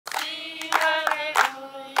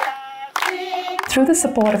Through the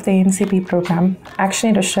support of the ANCP program,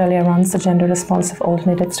 ActionAid Australia runs the Gender Responsive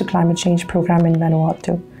Alternatives to Climate Change program in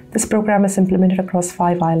Vanuatu. This program is implemented across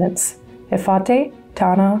 5 islands: Efate,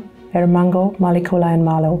 Tanna, Erromango, Malekula and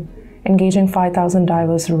Malo, engaging 5,000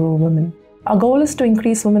 diverse rural women. Our goal is to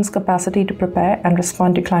increase women's capacity to prepare and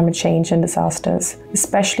respond to climate change and disasters,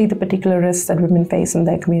 especially the particular risks that women face in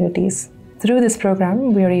their communities. Through this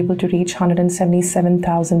program, we are able to reach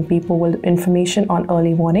 177,000 people with information on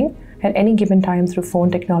early warning at any given time through phone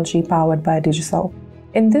technology powered by Digicel.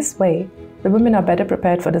 In this way, the women are better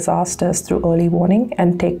prepared for disasters through early warning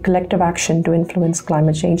and take collective action to influence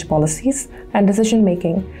climate change policies and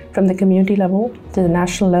decision-making from the community level to the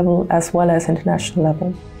national level as well as international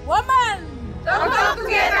level. Women, don't talk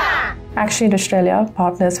together! ActionAid Australia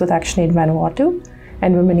partners with ActionAid Vanuatu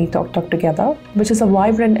and Women Need Talk Together, which is a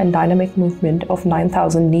vibrant and dynamic movement of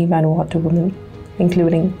 9,000 Ni Vanuatu women,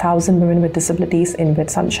 including 1,000 women with disabilities in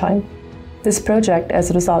Whitsunshine. This project has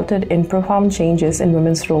resulted in profound changes in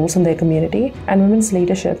women's roles in their community and women's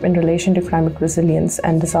leadership in relation to climate resilience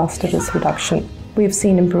and disaster risk reduction. We have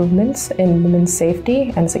seen improvements in women's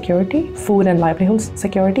safety and security, food and livelihood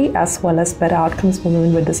security, as well as better outcomes for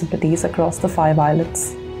women with disabilities across the 5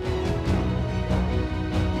 islands.